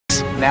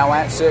Now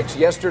at 6,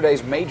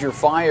 yesterday's major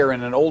fire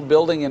in an old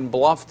building in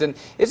Bluffton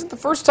isn't the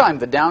first time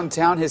the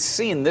downtown has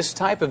seen this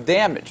type of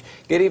damage.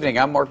 Good evening,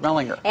 I'm Mark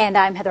Mellinger. And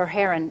I'm Heather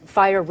Herron.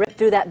 Fire ripped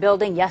through that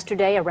building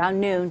yesterday around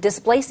noon,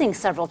 displacing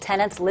several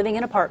tenants living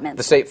in apartments.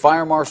 The state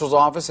fire marshal's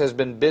office has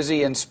been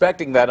busy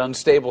inspecting that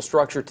unstable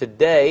structure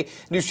today.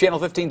 News Channel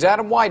 15's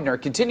Adam Widener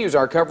continues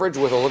our coverage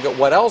with a look at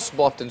what else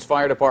Bluffton's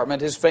fire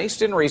department has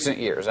faced in recent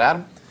years.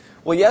 Adam?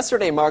 Well,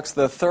 yesterday marks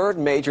the third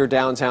major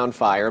downtown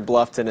fire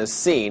Bluffton has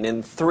seen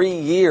in 3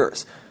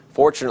 years.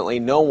 Fortunately,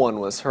 no one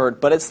was hurt,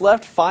 but it's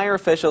left fire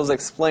officials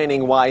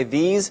explaining why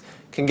these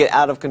can get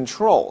out of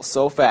control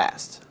so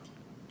fast.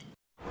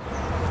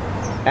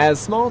 As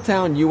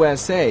small-town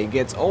USA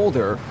gets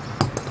older,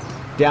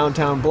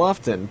 downtown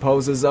Bluffton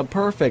poses a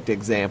perfect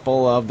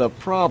example of the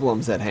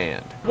problems at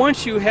hand.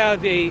 Once you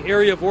have an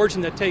area of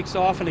origin that takes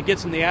off and it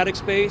gets in the attic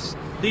space,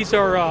 these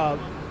are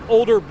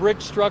older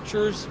brick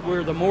structures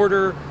where the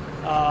mortar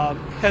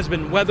has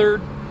been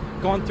weathered,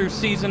 gone through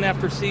season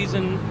after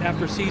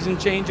season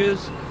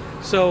changes.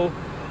 So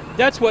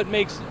that's what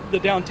makes the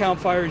downtown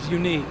fires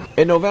unique.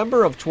 In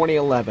November of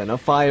 2011, a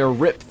fire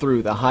ripped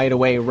through the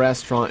Hideaway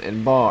restaurant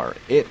and bar.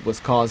 It was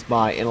caused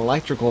by an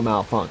electrical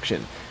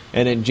malfunction.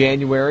 And in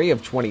January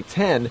of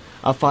 2010,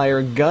 a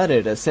fire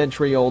gutted a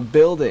century-old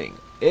building.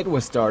 It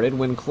was started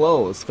when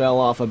clothes fell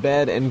off a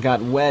bed and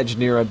got wedged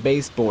near a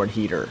baseboard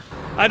heater.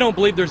 I don't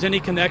believe there's any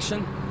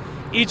connection.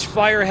 Each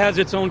fire has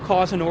its own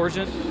cause and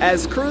origin.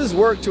 As crews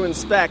work to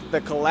inspect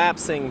the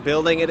collapsing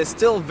building, it is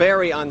still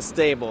very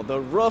unstable. The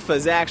roof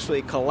has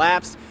actually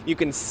collapsed. You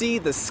can see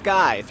the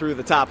sky through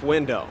the top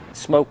window.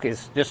 Smoke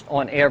is just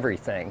on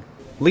everything.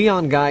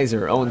 Leon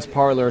Geyser owns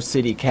Parlor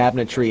City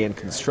Cabinetry and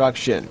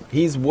Construction.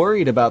 He's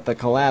worried about the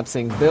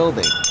collapsing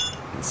building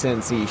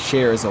since he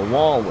shares a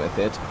wall with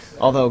it.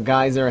 Although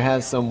Geyser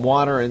has some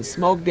water and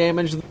smoke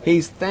damage,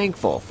 he's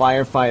thankful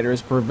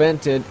firefighters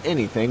prevented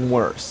anything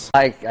worse.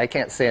 I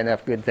can't say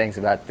enough good things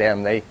about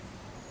them. They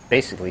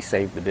basically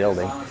saved the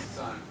building.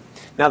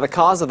 Now, the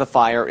cause of the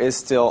fire is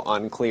still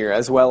unclear,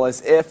 as well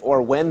as if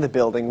or when the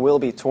building will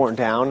be torn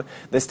down.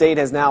 The state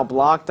has now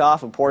blocked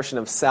off a portion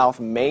of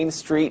South Main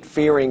Street,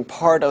 fearing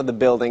part of the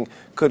building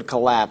could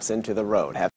collapse into the road.